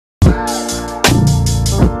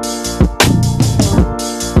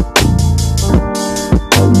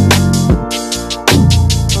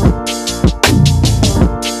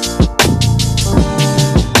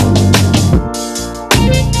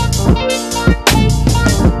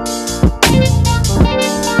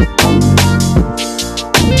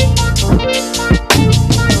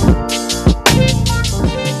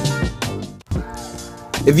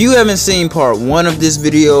you haven't seen part 1 of this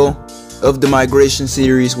video of the migration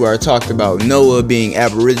series where I talked about Noah being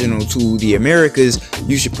aboriginal to the Americas,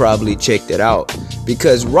 you should probably check that out,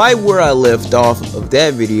 because right where I left off of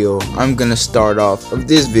that video, I'm gonna start off of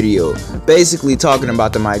this video, basically talking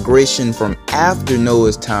about the migration from after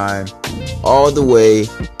Noah's time all the way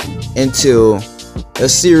until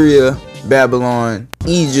Assyria, Babylon,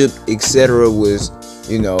 Egypt, etc. was,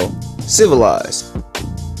 civilized.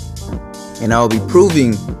 And I'll be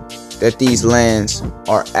proving that these lands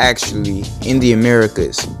are actually in the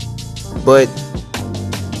Americas. But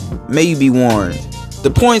may you be warned, the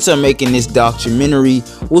points I make in this documentary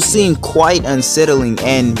will seem quite unsettling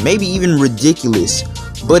and maybe even ridiculous.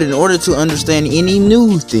 But in order to understand any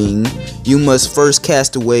new thing, you must first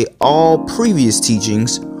cast away all previous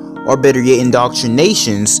teachings, or better yet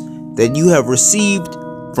indoctrinations, that you have received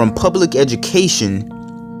from public education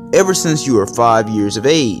ever since you were 5 years of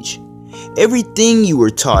age. Everything you were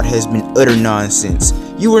taught has been utter nonsense.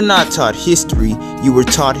 You were not taught history, you were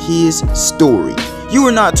taught his story. You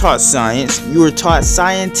were not taught science, you were taught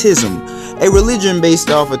scientism, a religion based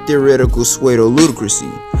off of theoretical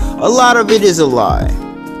pseudo-ludicrousy. A lot of it is a lie.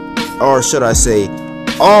 Or should I say,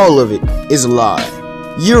 all of it is a lie.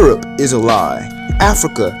 Europe is a lie.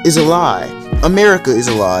 Africa is a lie. America is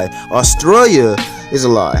a lie. Australia is a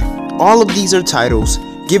lie. All of these are titles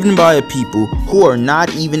given by a people who are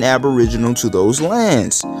not even aboriginal to those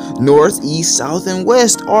lands. North, east, south, and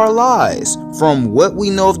west are lies. From what we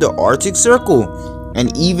know of the Arctic Circle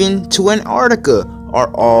and even to Antarctica are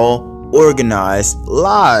all organized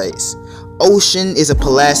lies. Ocean is a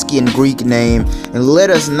Pelasgian Greek name, and let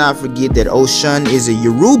us not forget that Ocean is a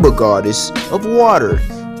Yoruba goddess of water.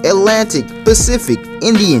 Atlantic, Pacific,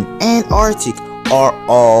 Indian, and Arctic are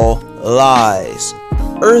all lies.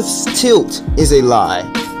 Earth's tilt is a lie.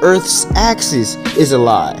 Earth's axis is a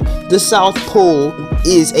lie. The South Pole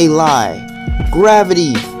is a lie.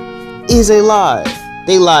 Gravity is a lie.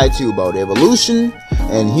 They lied to you about evolution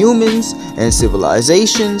and humans and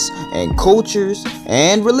civilizations and cultures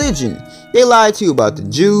and religion. They lied to you about the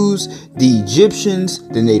Jews, the Egyptians,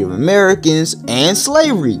 the Native Americans, and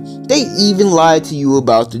slavery. They even lied to you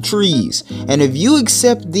about the trees. And if you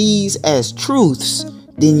accept these as truths,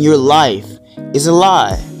 then your life is a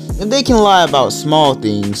lie. If they can lie about small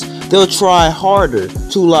things, they'll try harder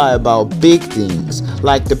to lie about big things,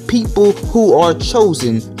 like the people who are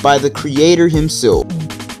chosen by the Creator himself,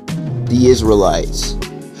 the Israelites.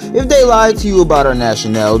 If they lied to you about our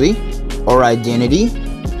nationality, our identity,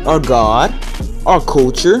 our God, our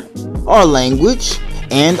culture, our language,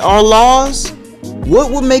 and our laws,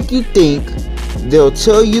 what would make you think they'll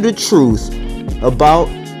tell you the truth about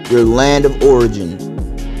your land of origin?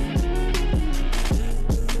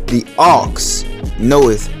 The ox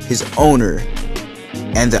knoweth his owner,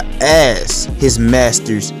 and the ass his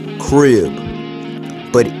master's crib.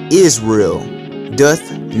 But Israel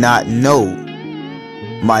doth not know,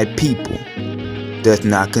 my people doth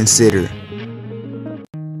not consider.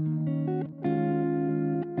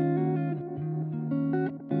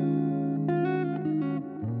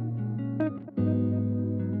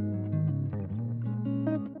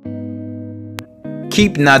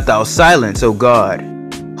 Keep not thou silence, O God.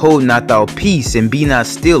 Hold not thou peace, and be not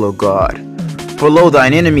still, O God. For lo,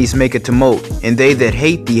 thine enemies make a tumult, and they that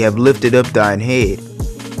hate thee have lifted up thine head.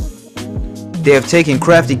 They have taken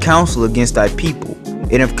crafty counsel against thy people,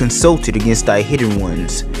 and have consulted against thy hidden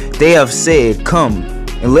ones. They have said, Come,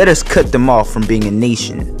 and let us cut them off from being a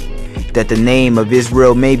nation, that the name of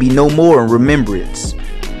Israel may be no more in remembrance.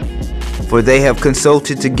 For they have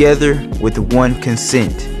consulted together with one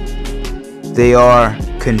consent. They are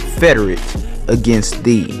confederate against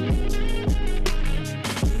thee.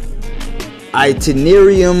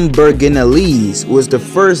 Itinerarium Virginalis was the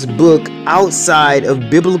first book outside of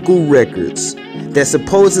biblical records that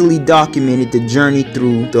supposedly documented the journey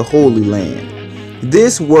through the Holy Land.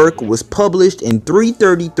 This work was published in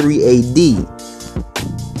 333 AD.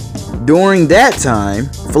 During that time,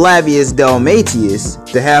 Flavius Dalmatius,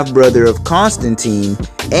 the half-brother of Constantine,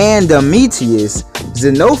 and Domitius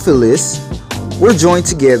Xenophilus were joined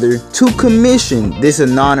together to commission this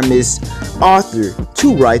anonymous author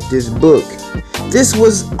to write this book. This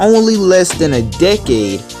was only less than a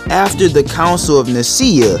decade after the Council of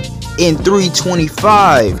Nicaea in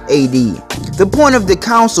 325 AD. The point of the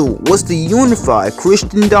council was to unify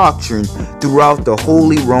Christian doctrine throughout the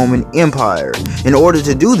Holy Roman Empire. In order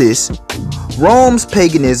to do this, Rome's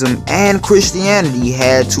paganism and Christianity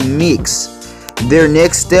had to mix. Their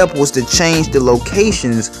next step was to change the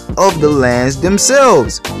locations of the lands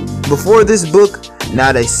themselves. Before this book,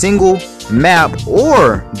 not a single map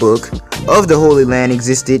or book of the Holy Land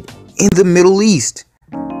existed in the Middle East.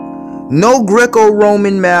 No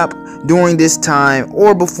Greco-Roman map during this time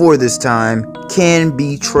or before this time can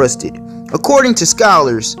be trusted. According to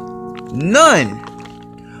scholars, none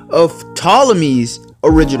of Ptolemy's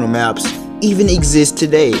original maps even exist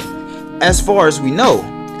today, as far as we know.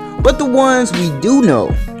 But the ones we do know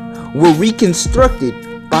were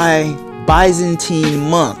reconstructed by Byzantine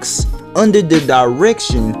monks under the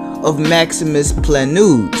direction of Maximus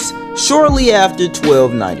Planudes shortly after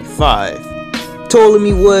 1295.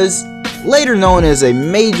 Ptolemy was later known as a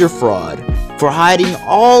major fraud for hiding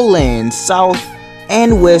all lands south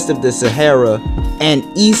and west of the Sahara and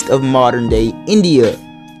east of modern-day India.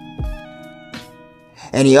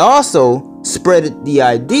 And he also spread the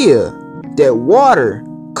idea that water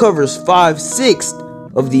covers 5/6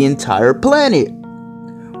 of the entire planet.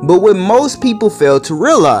 But what most people fail to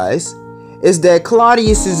realize is that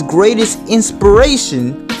Claudius's greatest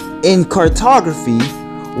inspiration in cartography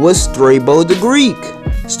was Strabo the Greek.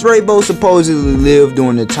 Strabo supposedly lived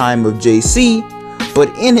during the time of JC, but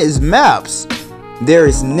in his maps, there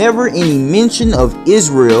is never any mention of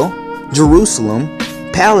Israel, Jerusalem,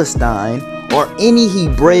 Palestine, or any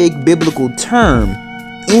Hebraic biblical term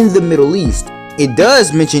in the Middle East. It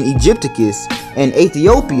does mention Egypticus and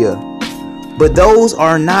Ethiopia, but those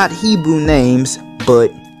are not Hebrew names, but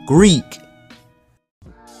Greek.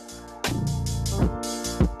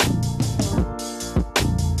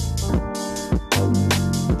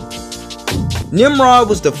 Nimrod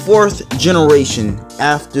was the 4th generation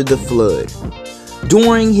after the flood.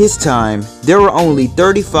 During his time, there were only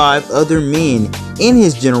 35 other men in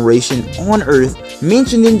his generation on earth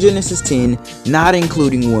mentioned in Genesis 10, not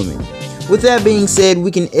including women. With that being said, we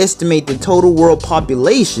can estimate the total world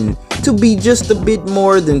population to be just a bit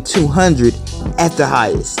more than 200 at the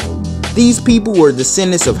highest. These people were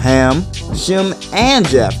descendants of Ham, Shem, and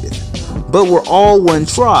Japheth, but were all one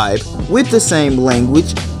tribe with the same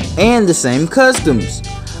language and the same customs.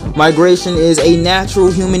 Migration is a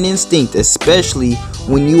natural human instinct, especially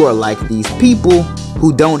when you are like these people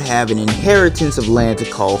who don't have an inheritance of land to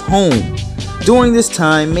call home. During this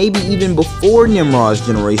time, maybe even before Nimrod's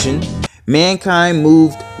generation, mankind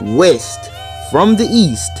moved west from the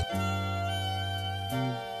east,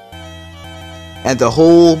 and the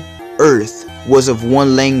whole earth was of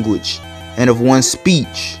one language and of one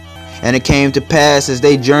speech. And it came to pass as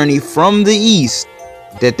they journeyed from the east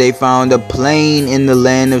that they found a plain in the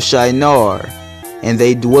land of Shinar, and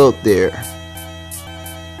they dwelt there.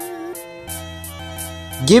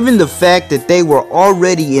 Given the fact that they were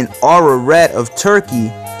already in Ararat of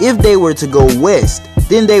Turkey, if they were to go west,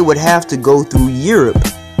 then they would have to go through Europe.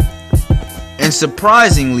 And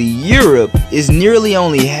surprisingly, Europe is nearly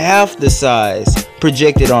only half the size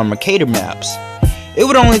projected on Mercator maps. It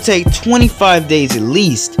would only take 25 days at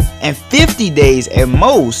least, and 50 days at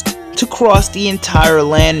most, to cross the entire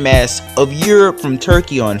landmass of Europe from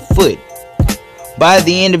Turkey on foot. By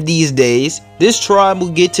the end of these days, this tribe will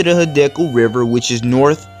get to the Hiddekel River, which is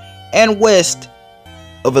north and west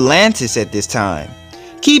of Atlantis at this time.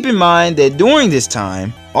 Keep in mind that during this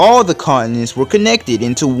time, all the continents were connected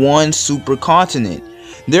into one supercontinent.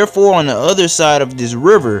 Therefore, on the other side of this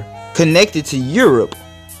river, connected to Europe,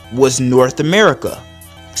 was North America,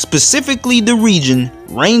 specifically the region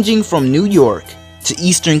ranging from New York to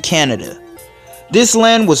eastern Canada. This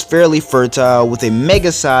land was fairly fertile, with a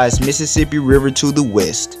mega-sized Mississippi River to the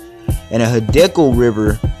west and a Hiddekel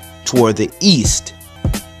River toward the east.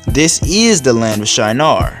 This is the land of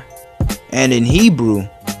Shinar, and in Hebrew,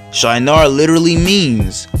 Shinar literally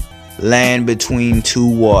means land between two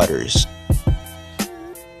waters.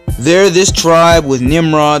 There, this tribe, with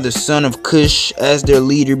Nimrod the son of Cush as their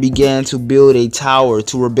leader, began to build a tower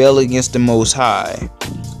to rebel against the Most High.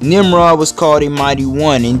 Nimrod was called a mighty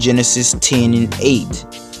one in Genesis 10 and 8.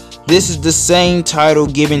 This is the same title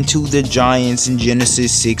given to the giants in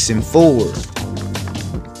Genesis 6 and 4.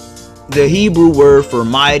 The Hebrew word for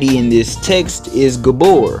mighty in this text is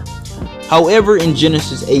Gabor. However, in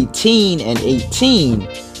Genesis 18 and 18,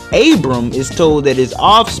 Abram is told that his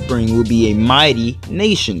offspring will be a mighty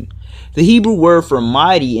nation. The Hebrew word for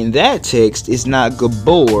mighty in that text is not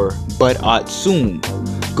Gabor, but Atsum.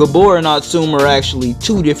 Gabor and Atsum are actually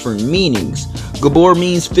two different meanings. Gabor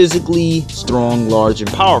means physically strong, large,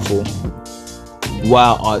 and powerful,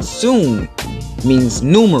 while Atsum means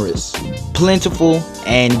numerous, plentiful,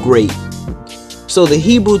 and great. So the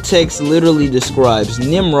Hebrew text literally describes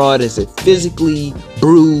Nimrod as a physically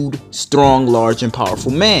brewed, strong, large, and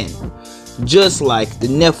powerful man, just like the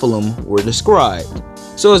Nephilim were described.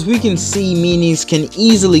 So as we can see, meanings can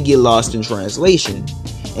easily get lost in translation,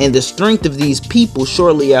 and the strength of these people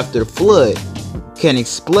shortly after the flood can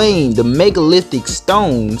explain the megalithic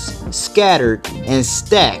stones scattered and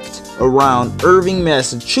stacked around Irving,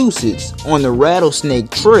 Massachusetts on the Rattlesnake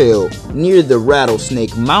Trail near the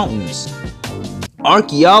Rattlesnake Mountains.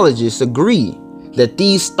 Archaeologists agree that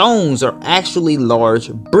these stones are actually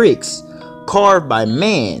large bricks carved by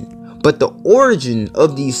man, but the origin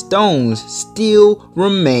of these stones still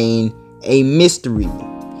remain a mystery.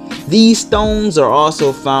 These stones are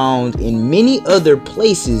also found in many other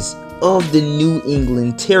places of the New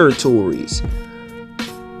England territories,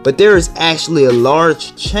 but there is actually a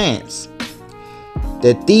large chance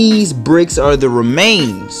that these bricks are the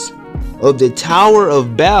remains of the Tower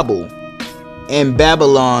of Babel and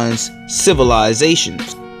Babylon's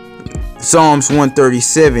civilizations. Psalms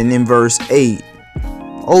 137 in verse 8.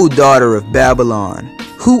 O daughter of Babylon,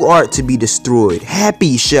 who art to be destroyed,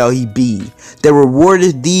 happy shall he be that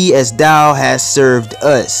rewardeth thee as thou hast served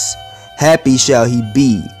us. Happy shall he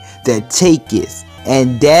be that taketh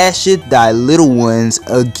and dasheth thy little ones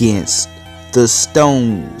against the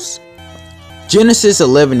stones. Genesis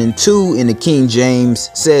 11:2 in the King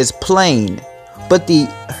James says plain, but the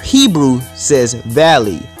Hebrew says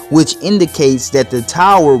valley, which indicates that the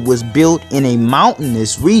tower was built in a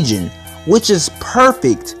mountainous region, which is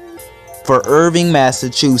perfect for Irving,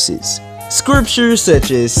 Massachusetts. Scriptures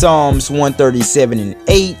such as Psalms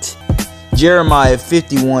 137:8, Jeremiah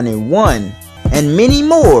 51:1, and many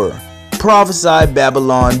more prophesy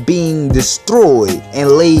Babylon being destroyed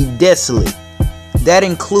and laid desolate. That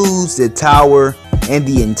includes the tower and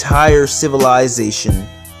the entire civilization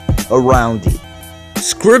around it.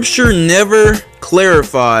 Scripture never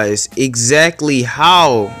clarifies exactly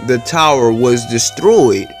how the tower was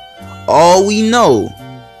destroyed. All we know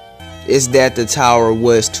is that the tower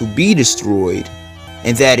was to be destroyed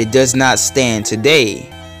and that it does not stand today.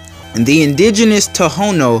 And the indigenous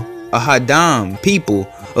Tohono O'odham people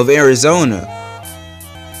of Arizona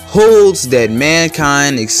holds that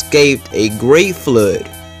mankind escaped a great flood,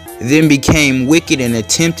 then became wicked and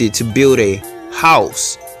attempted to build a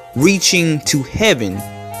house reaching to heaven,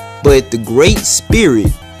 but the Great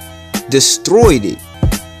Spirit destroyed it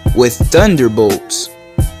with thunderbolts.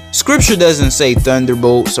 Scripture doesn't say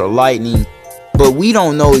thunderbolts or lightning, but we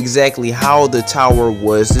don't know exactly how the tower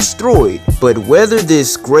was destroyed. But whether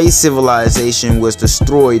this great civilization was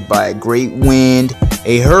destroyed by a great wind,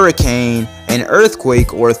 a hurricane, an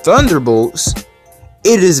earthquake, or thunderbolts,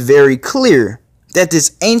 it is very clear that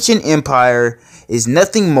this ancient empire is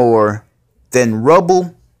nothing more than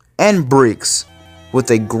rubble and bricks,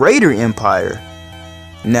 with a greater empire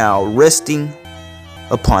now resting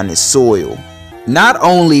upon its soil. Not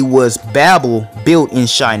only was Babel built in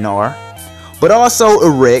Shinar, but also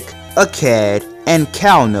Erech, AKKAD, and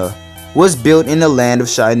Calneh was built in the land of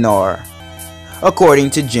Shinar, according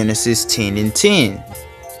to Genesis 10:10.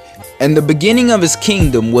 And the beginning of his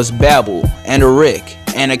kingdom was Babel, and Erech,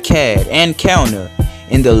 and AKKAD, and Calneh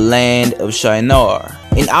in the land of Shinar.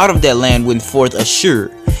 And out of that land went forth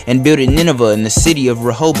Ashur, and built Nineveh in the city of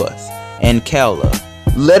Rehoboth, and Calah.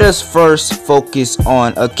 Let us first focus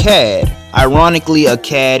on AKKAD. Ironically,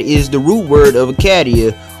 AKKAD is the root word of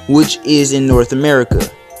Acadia, which is in North America.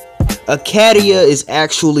 Acadia is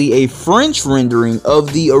actually a French rendering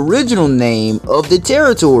of the original name of the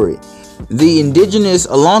territory. The indigenous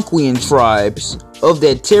Algonquian tribes of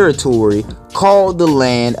that territory called the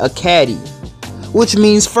land Akkadi, which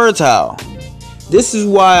means fertile. This is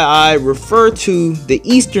why I refer to the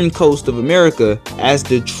eastern coast of America as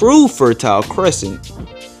the true Fertile Crescent,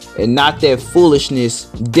 and not that foolishness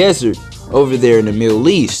desert over there in the Middle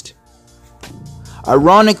East.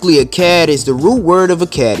 Ironically, AKKAD is the root word of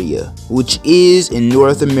Acadia, which is in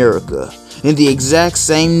North America, in the exact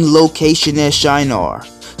same location as Shinar,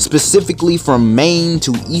 specifically from Maine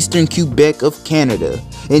to eastern Quebec of Canada.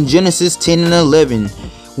 In Genesis 10:11,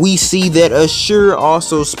 we see that Ashur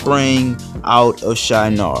also sprang out of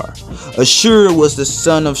Shinar. Ashur was the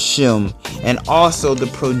son of Shem and also the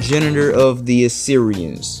progenitor of the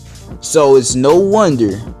Assyrians. So it's no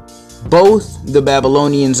wonder both the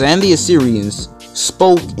Babylonians and the Assyrians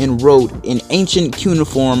spoke and wrote in ancient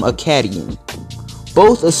cuneiform Akkadian.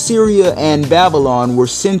 Both Assyria and Babylon were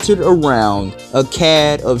centered around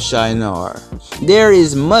AKKAD of Shinar. There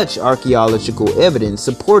is much archaeological evidence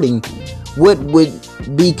supporting what would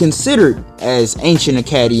be considered as ancient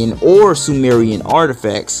Akkadian or Sumerian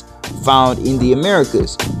artifacts found in the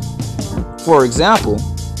Americas. For example,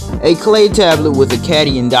 a clay tablet with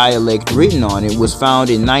Akkadian dialect written on it was found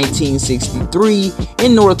in 1963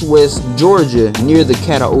 in northwest Georgia near the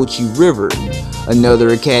Chattahoochee River. Another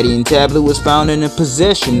Akkadian tablet was found in the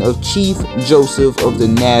possession of Chief Joseph of the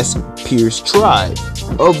Nez Perce tribe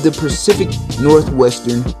of the Pacific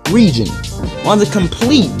Northwestern region, on the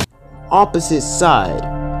complete opposite side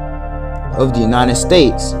of the United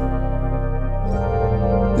States.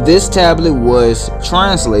 This tablet was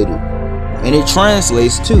translated, and it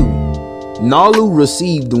translates to: Nalu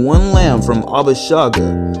received one lamb from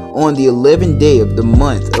Abishaga on the 11th day of the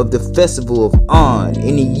month of the festival of On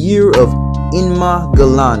in the year of Inma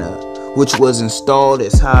Galana, which was installed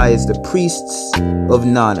as high as the priests of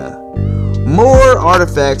Nana. More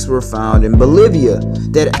artifacts were found in Bolivia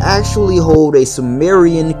that actually hold a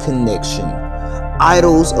Sumerian connection.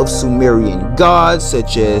 Idols of Sumerian gods,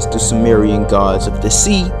 such as the Sumerian gods of the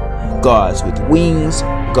sea, gods with wings,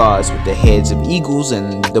 gods with the heads of eagles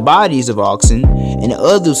and the bodies of oxen, and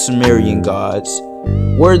other Sumerian gods,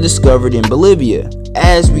 were discovered in Bolivia.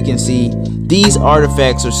 As we can see, these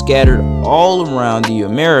artifacts are scattered all around the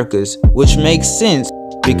Americas, which makes sense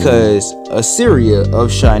because Assyria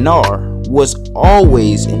of Shinar was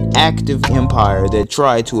always an active empire that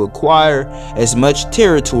tried to acquire as much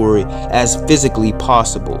territory as physically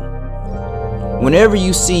possible. Whenever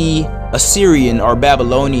you see Assyrian or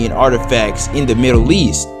Babylonian artifacts in the Middle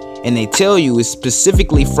East, and they tell you it's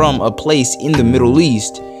specifically from a place in the Middle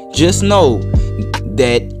East, just know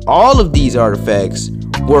that all of these artifacts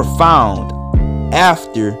were found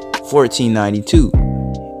after 1492.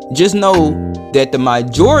 Just know that the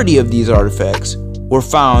majority of these artifacts were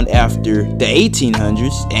found after the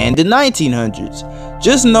 1800s and the 1900s.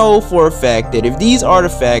 Just know for a fact that if these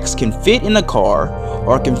artifacts can fit in a car,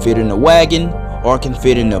 or can fit in a wagon, or can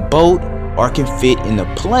fit in a boat, or can fit in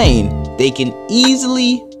a plane, they can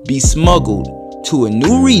easily be smuggled to a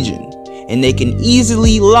new region, and they can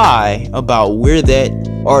easily lie about where that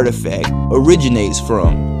artifact originates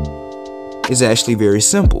from. It's actually very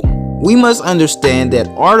simple. We must understand that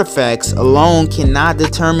artifacts alone cannot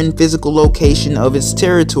determine physical location of its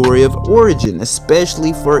territory of origin,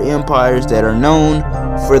 especially for empires that are known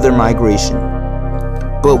for their migration.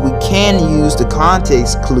 But we can use the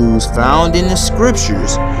context clues found in the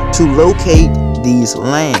scriptures to locate these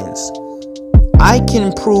lands. I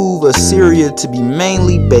can prove Assyria to be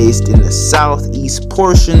mainly based in the southeast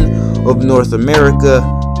portion of North America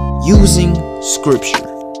using scripture.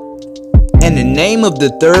 And the name of the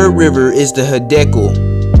third river is the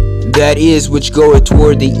Hiddekel, that is, which goeth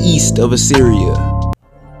toward the east of Assyria.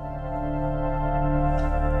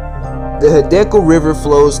 The Hiddekel River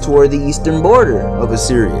flows toward the eastern border of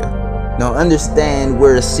Assyria. Now understand,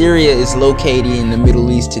 where Assyria is located in the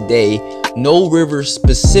Middle East today, no river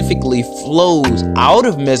specifically flows out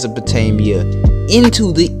of Mesopotamia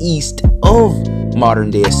into the east of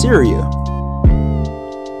modern-day Assyria.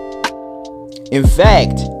 In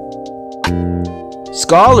fact,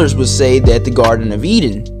 scholars would say that the Garden of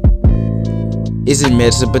Eden is in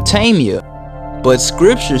Mesopotamia, but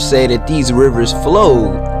scriptures say that these rivers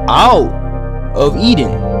flow out of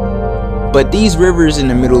Eden. But these rivers in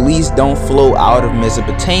the Middle East don't flow out of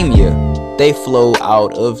Mesopotamia. They flow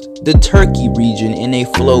out of the Turkey region, and they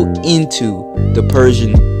flow into the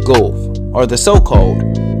Persian Gulf, or the so-called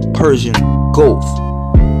Persian Gulf.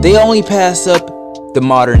 They only pass up the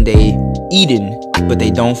modern-day Eden, but they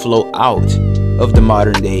don't flow out of the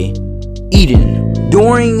modern-day Eden.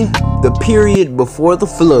 During the period before the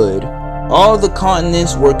flood, all the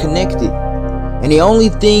continents were connected, and the only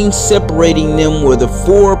thing separating them were the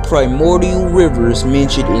four primordial rivers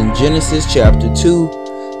mentioned in Genesis chapter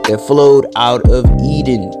 2 that flowed out of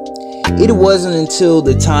Eden. It wasn't until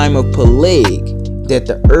the time of Peleg that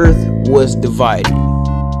the earth was divided.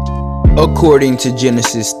 According to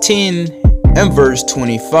Genesis 10 and verse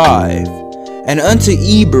 25, and unto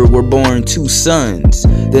Eber were born two sons.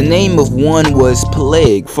 The name of one was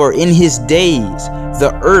Peleg, for in his days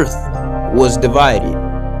the earth was divided,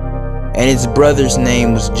 and its brother's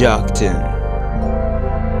name was Joktan.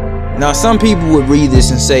 Now some people would read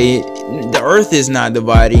this and say the earth is not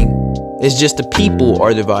dividing, it's just the people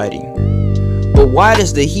are dividing. But why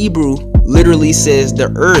does the Hebrew literally says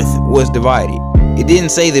the earth was divided? It didn't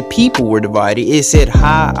say the people were divided, it said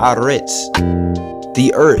haaretz.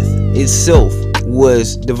 The earth itself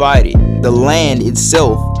was divided. The land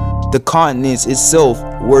itself, the continents itself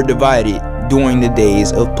were divided during the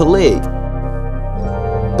days of Peleg.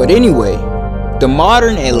 But anyway, the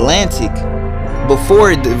modern Atlantic,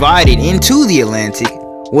 before it divided into the Atlantic,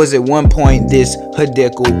 was at one point this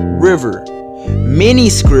Hiddekel River. Many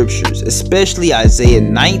scriptures, especially Isaiah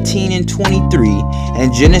 19 and 23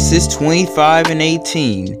 and Genesis 25 and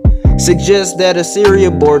 18, suggest that Assyria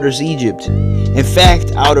borders Egypt. In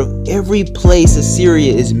fact, out of every place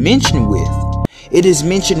Assyria is mentioned with, it is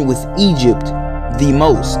mentioned with Egypt the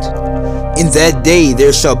most. In that day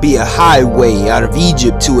there shall be a highway out of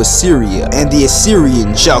Egypt to Assyria, and the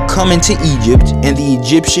Assyrian shall come into Egypt, and the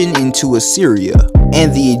Egyptian into Assyria,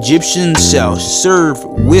 and the Egyptians shall serve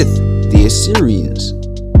with the Assyrians.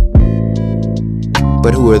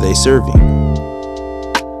 But who are they serving?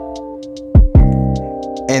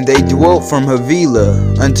 And they dwelt from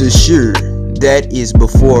Havilah unto Shur, that is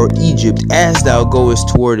before Egypt, as thou goest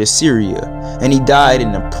toward Assyria. And he died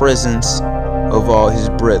in the presence of all his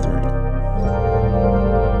brethren.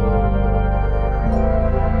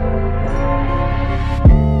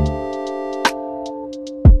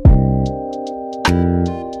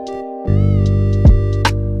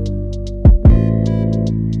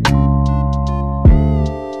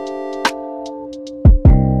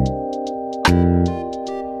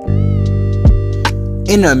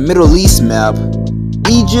 In a Middle East map,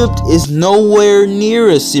 Egypt is nowhere near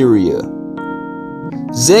Assyria.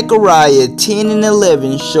 Zechariah 10 and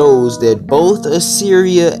 11 shows that both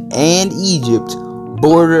Assyria and Egypt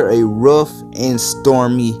border a rough and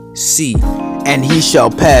stormy sea. And he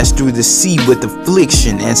shall pass through the sea with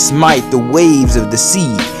affliction, and smite the waves of the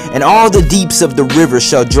sea, and all the deeps of the river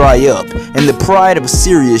shall dry up, and the pride of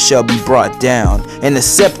Assyria shall be brought down, and the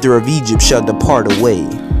scepter of Egypt shall depart away.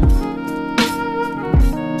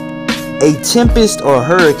 A tempest or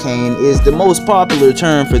hurricane is the most popular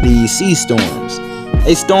term for these sea storms.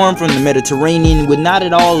 A storm from the Mediterranean would not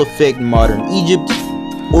at all affect modern Egypt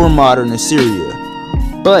or modern Assyria,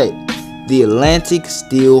 but the Atlantic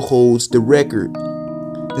still holds the record.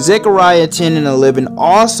 Zechariah 10 and 11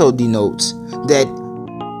 also denotes that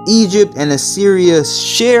Egypt and Assyria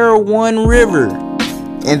share one river,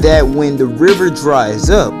 and that when the river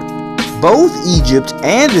dries up, both Egypt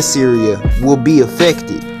and Assyria will be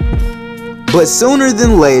affected. But sooner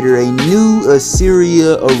than later, a new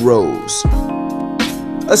Assyria arose.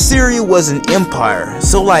 Assyria was an empire,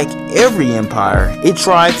 so like every empire, it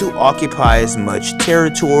tried to occupy as much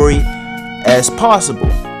territory as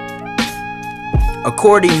possible.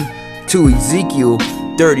 According to Ezekiel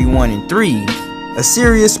 31 and 3,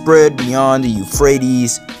 Assyria spread beyond the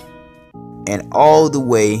Euphrates and all the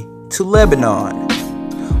way to Lebanon,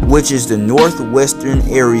 which is the northwestern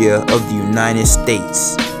area of the United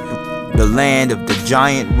States. The land of the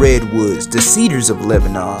giant redwoods, the cedars of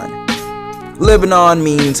Lebanon. Lebanon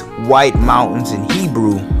means white mountains in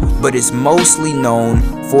Hebrew, but it's mostly known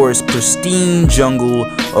for its pristine jungle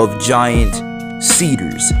of giant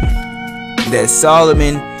cedars that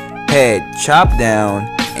Solomon had chopped down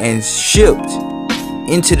and shipped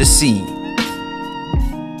into the sea.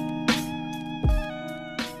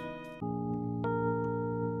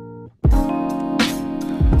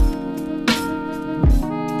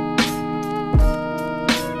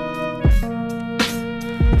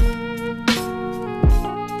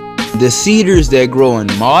 The cedars that grow in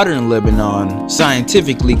modern Lebanon,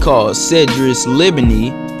 scientifically called Cedrus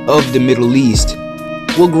libani of the Middle East,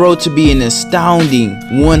 will grow to be an astounding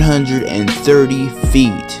 130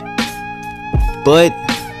 feet. But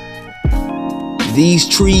these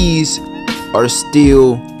trees are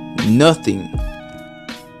still nothing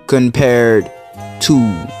compared to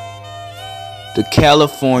the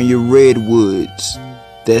California redwoods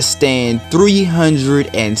that stand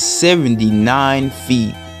 379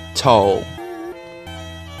 feet tall.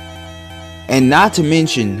 And not to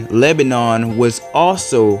mention, Lebanon was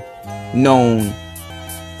also known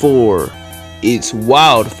for its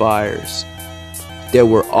wildfires that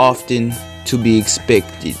were often to be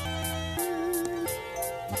expected.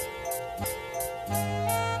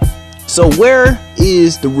 So where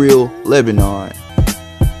is the real Lebanon?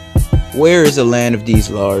 Where is the land of these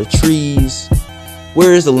large trees?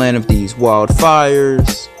 Where is the land of these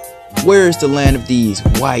wildfires? Where is the land of these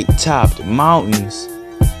white-topped mountains?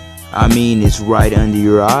 I mean, it's right under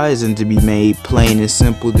your eyes, and to be made plain and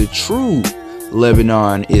simple, the true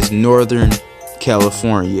Lebanon is Northern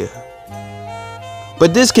California.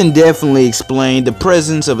 But this can definitely explain the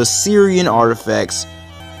presence of Assyrian artifacts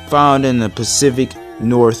found in the Pacific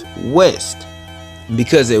Northwest,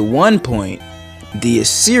 because at one point, the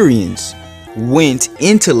Assyrians went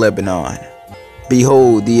into Lebanon.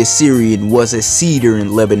 Behold, the Assyrian was a cedar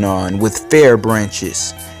in Lebanon with fair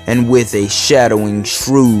branches, and with a shadowing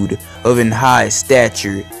shrewd of an high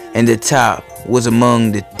stature, and the top was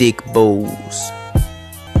among the thick boughs.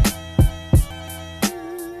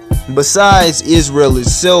 Besides Israel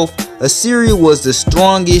itself, Assyria was the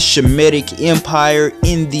strongest Shemitic empire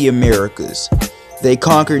in the Americas. They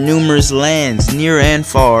conquered numerous lands near and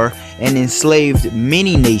far, and enslaved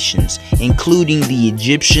many nations, including the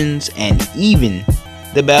Egyptians and even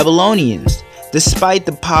the Babylonians. Despite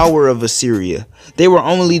the power of Assyria, they were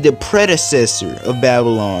only the predecessor of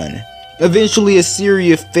Babylon. Eventually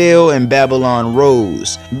Assyria fell and Babylon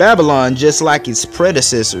rose. Babylon, just like its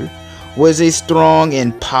predecessor, was a strong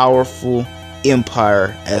and powerful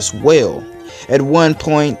empire as well. At one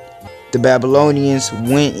point, the Babylonians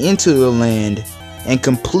went into the land and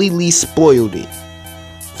completely spoiled it,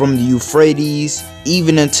 from the Euphrates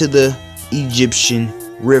even unto the Egyptian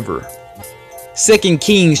river. 2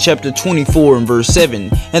 Kings chapter 24 and verse 7.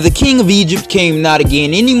 And the king of Egypt came not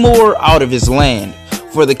again any more out of his land,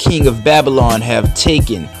 for the king of Babylon have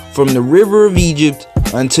taken from the river of Egypt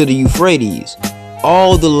unto the Euphrates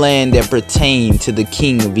all the land that pertained to the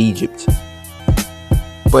king of Egypt.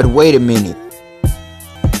 But wait a minute.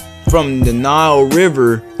 From the Nile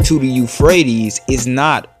River to the Euphrates is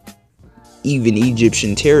not even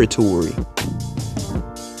Egyptian territory.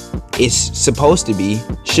 It's supposed to be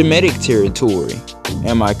Shemitic territory.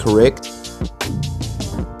 Am I correct?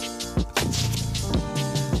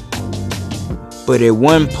 But at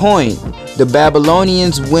one point, the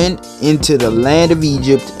Babylonians went into the land of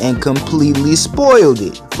Egypt and completely spoiled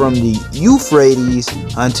it, from the Euphrates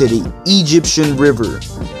unto the Egyptian river,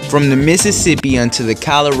 from the Mississippi unto the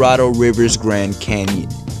Colorado River's Grand Canyon.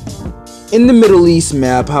 In the Middle East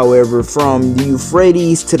map, however, from the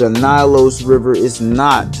Euphrates to the Nilos River is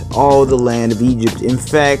not all the land of Egypt. In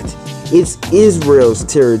fact, it's Israel's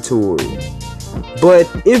territory. But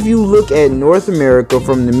if you look at North America,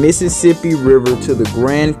 from the Mississippi River to the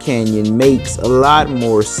Grand Canyon makes a lot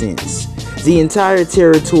more sense. The entire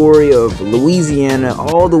territory of Louisiana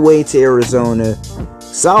all the way to Arizona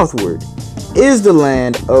southward is the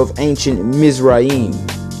land of ancient Mizraim.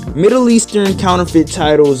 Middle Eastern counterfeit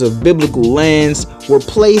titles of biblical lands were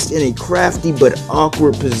placed in a crafty but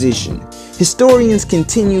awkward position. Historians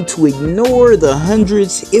continue to ignore the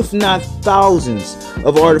hundreds, if not thousands,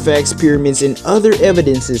 of artifacts, pyramids, and other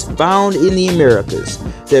evidences found in the Americas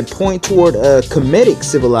that point toward a Kemetic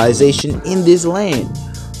civilization in this land.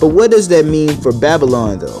 But what does that mean for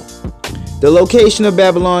Babylon, though? The location of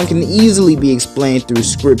Babylon can easily be explained through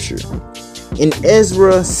scripture. In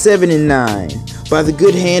Ezra 7 and 9, by the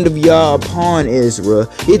good hand of Yah upon Ezra,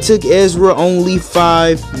 it took Ezra only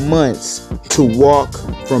 5 months to walk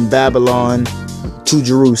from Babylon to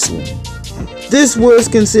Jerusalem. This was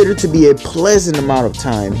considered to be a pleasant amount of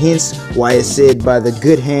time, hence why it said by the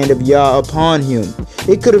good hand of Yah upon him.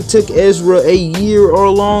 It could have took Ezra a year or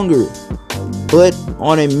longer. But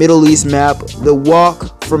on a Middle East map, the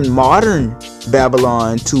walk from modern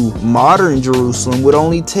Babylon to modern Jerusalem would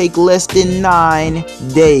only take less than 9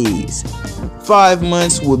 days. 5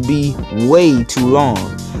 months would be way too long,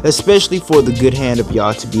 especially for the good hand of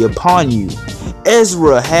Yah to be upon you.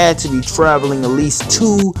 Ezra had to be traveling at least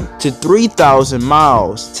 2,000 to 3,000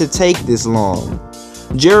 miles to take this long.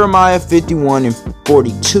 Jeremiah 51 and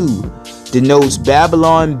 42 denotes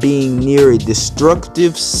Babylon being near a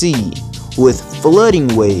destructive sea with flooding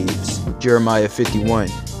waves. Jeremiah 51.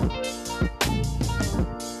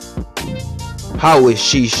 How is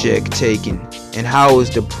Sheshach taken? And how is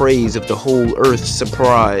the praise of the whole earth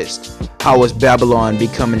surprised? How is Babylon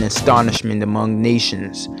become an astonishment among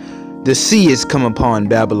nations? The sea is come upon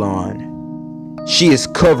Babylon. She is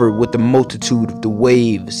covered with the multitude of the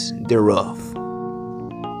waves thereof.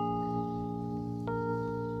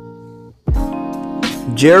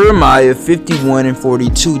 Jeremiah 51 and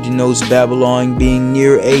 42 denotes Babylon being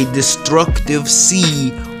near a destructive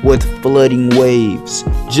sea with flooding waves,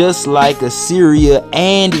 just like Assyria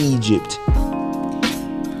and Egypt.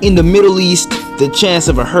 In the Middle East, the chance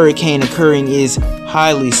of a hurricane occurring is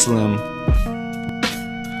highly slim.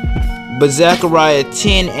 But Zechariah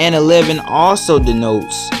 10 and 11 also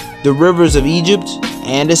denotes the rivers of Egypt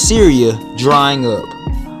and Assyria drying up.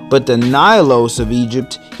 But the Nilos of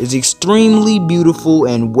Egypt is extremely beautiful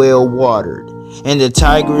and well watered, and the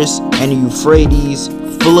Tigris and the Euphrates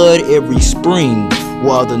flood every spring,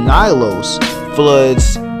 while the Nilos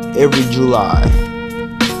floods every July.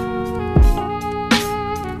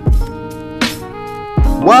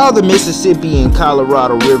 While the Mississippi and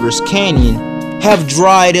Colorado Rivers Canyon have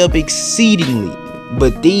dried up exceedingly,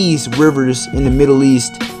 but these rivers in the Middle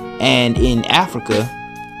East and in Africa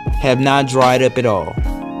have not dried up at all,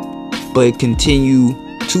 but continue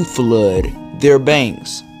to flood their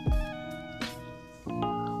banks.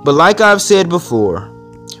 But like I've said before,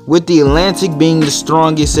 with the Atlantic being the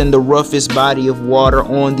strongest and the roughest body of water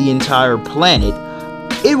on the entire planet,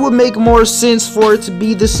 it would make more sense for it to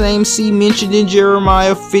be the same sea mentioned in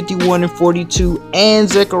Jeremiah 51 and 42 and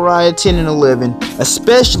Zechariah 10 and 11,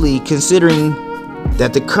 especially considering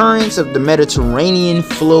that the currents of the Mediterranean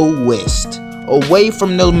flow west, away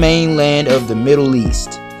from the mainland of the Middle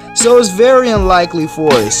East. So it's very unlikely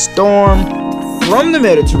for a storm from the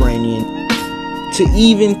Mediterranean to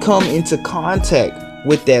even come into contact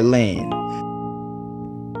with that land.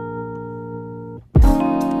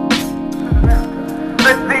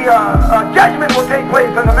 The judgment will take place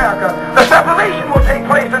in America. The separation will take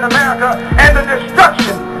place in America. And the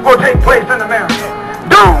destruction will take place in America.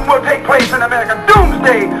 will take place in America. Doom